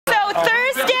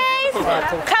Thursday,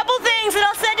 couple things, and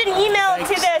I'll send an email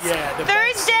to this.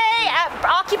 Thursday at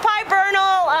Occupy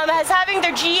Bernal is having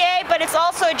their GA, but it's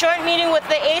also a joint meeting with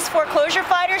the ACE foreclosure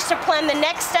fighters to plan the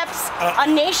next steps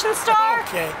on Nationstar.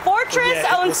 Fortress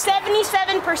owns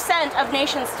 77% of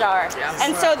Nationstar,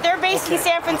 and so they're based in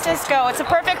San Francisco. It's a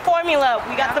perfect formula.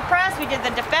 We got the press, we did the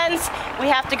defense, we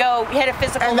have to go hit a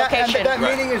physical location. And that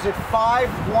meeting is at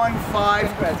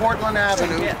 515 Portland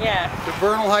Avenue, the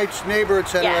Bernal Heights Neighborhood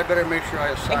Center. I better make sure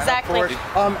I sign up for it.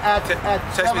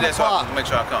 Text me that so I can make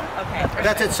sure I come. Okay.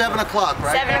 That's at 7 o'clock,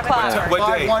 right? 7 o'clock.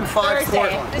 What day? 515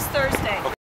 Portland. This Thursday.